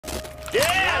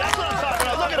Adesso lo so,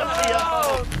 la fotografia!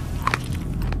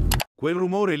 Quel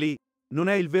rumore lì non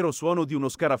è il vero suono di uno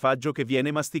scarafaggio che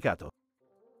viene masticato.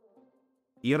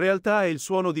 In realtà è il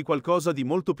suono di qualcosa di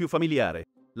molto più familiare,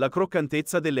 la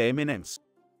croccantezza delle M&M's.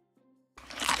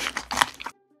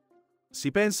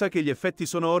 Si pensa che gli effetti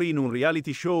sonori in un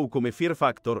reality show come Fear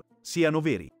Factor siano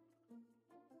veri.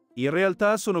 In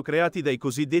realtà sono creati dai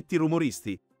cosiddetti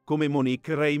rumoristi, come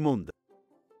Monique Reymond.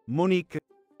 Monique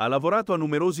ha lavorato a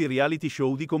numerosi reality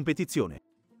show di competizione,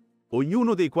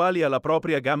 ognuno dei quali ha la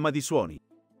propria gamma di suoni,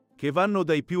 che vanno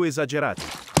dai più esagerati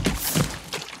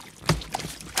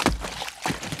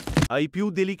ai più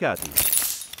delicati.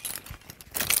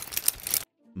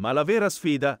 Ma la vera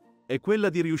sfida è quella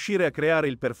di riuscire a creare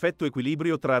il perfetto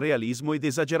equilibrio tra realismo ed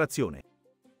esagerazione.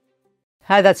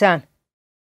 How'd that sound?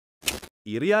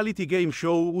 I reality game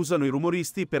show usano i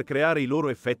rumoristi per creare i loro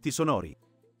effetti sonori,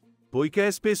 poiché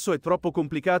spesso è troppo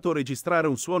complicato registrare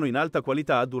un suono in alta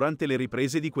qualità durante le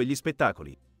riprese di quegli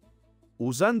spettacoli.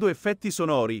 Usando effetti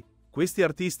sonori, questi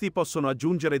artisti possono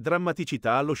aggiungere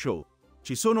drammaticità allo show.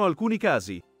 Ci sono alcuni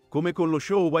casi, come con lo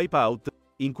show Wipeout,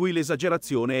 in cui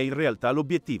l'esagerazione è in realtà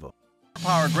l'obiettivo.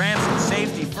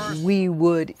 We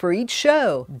would, for each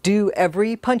show, do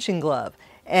every punching glove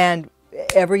and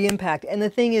every impact. And the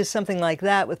thing is, something like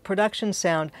that with production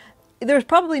sound, there's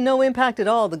probably no impact at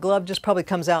all. The glove just probably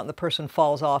comes out and the person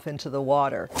falls off into the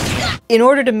water. In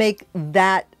order to make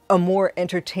that a more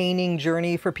entertaining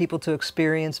journey for people to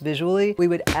experience visually, we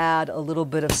would add a little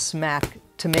bit of smack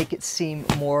to make it seem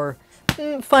more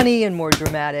funny and more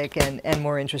dramatic and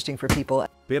more interesting for people.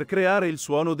 Per creare il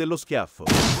suono dello schiaffo,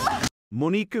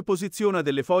 Monique posiziona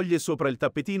delle foglie sopra il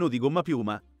tappetino di gomma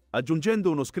piuma, aggiungendo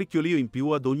uno scricchiolio in più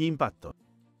ad ogni impatto.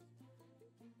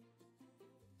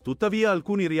 Tuttavia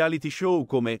alcuni reality show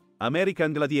come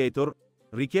American Gladiator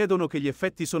richiedono che gli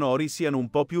effetti sonori siano un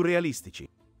po' più realistici.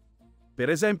 Per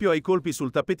esempio ai colpi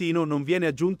sul tappetino non viene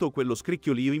aggiunto quello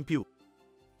scricchiolio in più,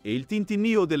 e il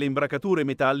tintinnio delle imbracature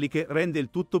metalliche rende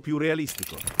il tutto più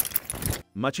realistico.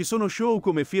 Ma ci sono show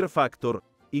come Fear Factor,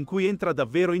 in cui entra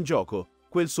davvero in gioco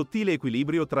quel sottile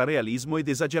equilibrio tra realismo ed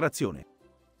esagerazione.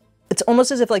 It's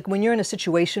almost as if, like, when you're in a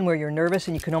situation where you're nervous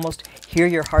and you can almost hear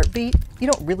your heartbeat,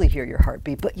 you don't really hear your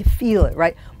heartbeat, but you feel it,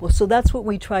 right? Well, so that's what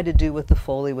we try to do with the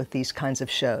Foley with these kinds of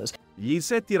shows. Gli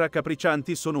insetti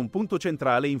raccapriccianti sono un punto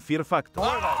centrale in Fear Factor.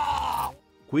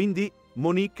 Quindi,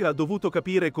 Monique ha dovuto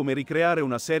capire come ricreare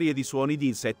una serie di suoni di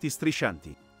insetti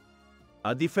striscianti.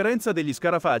 A differenza degli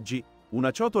scarafaggi,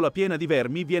 una ciotola piena di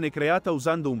vermi viene creata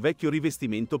usando un vecchio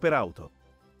rivestimento per auto.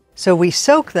 So we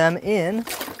soak them in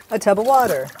a tub of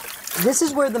water. This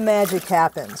is where the magic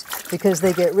happens, because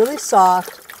they get really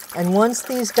soft, and once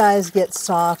these guys get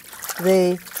soft,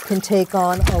 they can take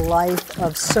on a life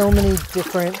of so many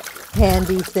different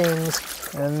handy things,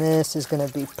 and this is going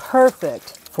to be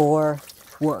perfect for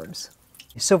worms.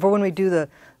 So for when we do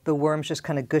the worms just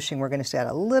kind of gushing, we're going to add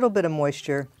a little bit of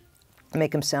moisture,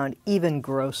 make them sound even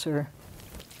grosser.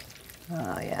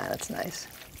 Oh yeah, that's nice.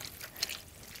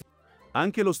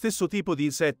 Anche lo stesso tipo di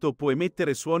insetto può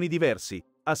emettere suoni diversi,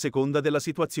 a seconda della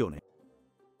situazione.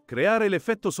 Creare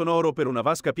l'effetto sonoro per una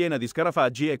vasca piena di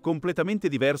scarafaggi è completamente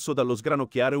diverso dallo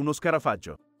sgranocchiare uno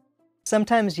scarafaggio.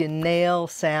 Sometimes you nail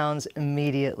sounds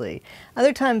immediately.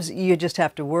 Other times you just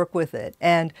have to work with it.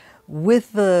 And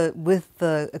with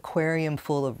the aquarium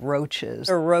full of roaches,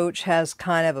 a roach has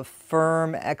kind of a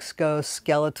firm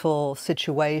exoskeletal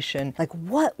situation. Like,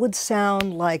 what would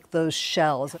sound like those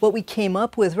shells? What we came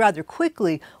up with rather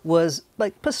quickly was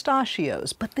like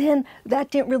pistachios, but then that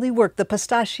didn't really work. The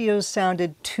pistachios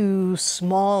sounded too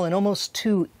small and almost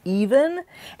too even.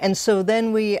 And so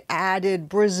then we added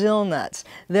Brazil nuts,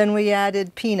 then we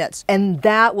added peanuts, and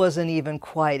that wasn't even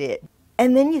quite it.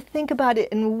 And then you think about it,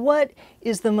 and what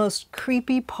is the most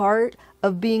creepy part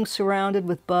of being surrounded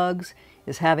with bugs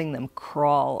is having them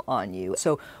crawl on you.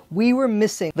 So we were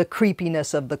missing the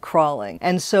creepiness of the crawling.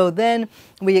 And so then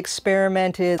we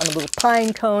experimented on a little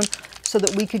pine cone so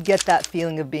that we could get that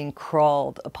feeling of being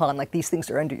crawled upon, like these things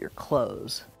are under your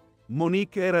clothes.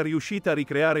 Monique era riuscita a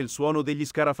ricreare il suono degli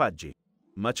scarafaggi,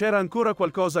 ma c'era ancora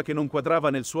qualcosa che non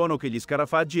quadrava nel suono che gli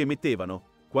scarafaggi emettevano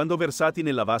quando versati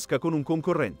nella vasca con un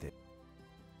concorrente.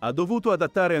 Ha dovuto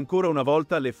adattare ancora una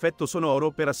volta l'effetto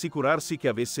sonoro per assicurarsi che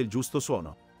avesse il giusto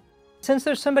suono. Since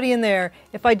there's somebody in there,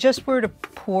 if I just were to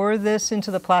pour this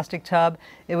into the plastic tub,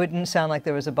 it wouldn't sound like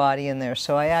there was a body in there.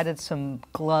 So I added some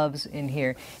gloves in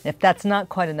here. And if that's not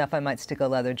quite enough, I might stick a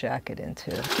leather jacket in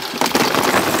too.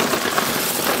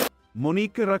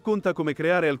 Monique racconta come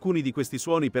creare alcuni di questi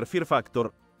suoni per Fear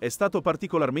Factor è stato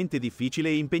particolarmente difficile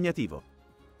e impegnativo.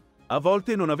 A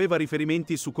volte non aveva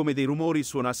riferimenti su come dei rumori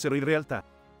suonassero in realtà.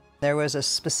 There was a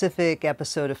specific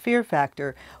episode of Fear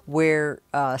Factor where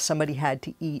somebody had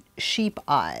to eat sheep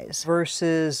eyes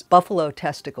versus buffalo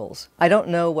testicles. I don't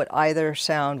know what either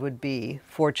sound would be,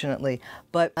 fortunately,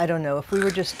 but I don't know, if we were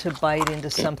just to bite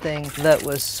into something that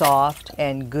was soft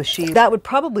and gushy, that would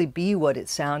probably be what it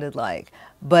sounded like.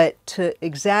 But to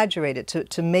exaggerate it,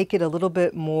 to make it a little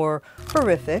bit more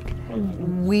horrific,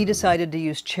 we decided to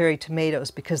use cherry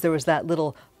tomatoes because there was that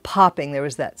little popping, there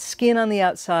was that skin on the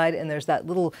outside, and there's that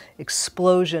little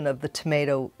explosion of the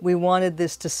tomato. We wanted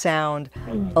this to sound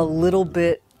a little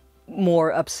bit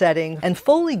more upsetting, and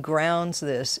Foley grounds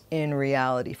this in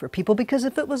reality for people, because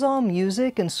if it was all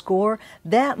music and score,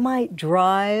 that might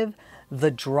drive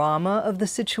the drama of the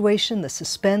situation, the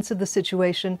suspense of the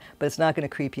situation, but it's not going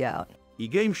to creep you out. I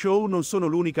game show non sono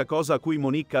l'unica cosa a cui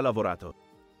Monique ha lavorato.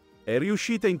 È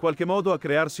riuscita in qualche modo a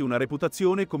crearsi una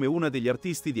reputazione come una degli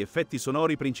artisti di effetti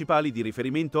sonori principali di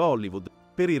riferimento a Hollywood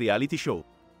per i reality show.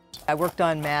 I worked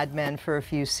on Mad Men for a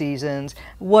few seasons.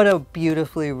 What a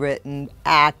beautifully written,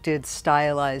 acted,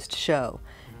 stylized show.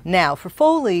 Now, for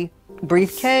Foley,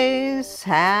 briefcase,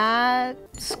 hat,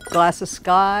 glass of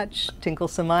scotch, tinkle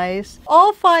some ice,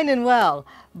 all fine and well,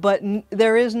 but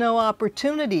there is no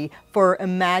opportunity for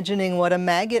imagining what a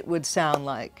maggot would sound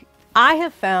like. I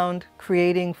have found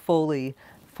creating Foley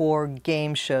for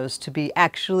game shows to be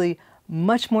actually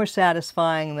much more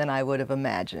satisfying than I would have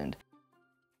imagined.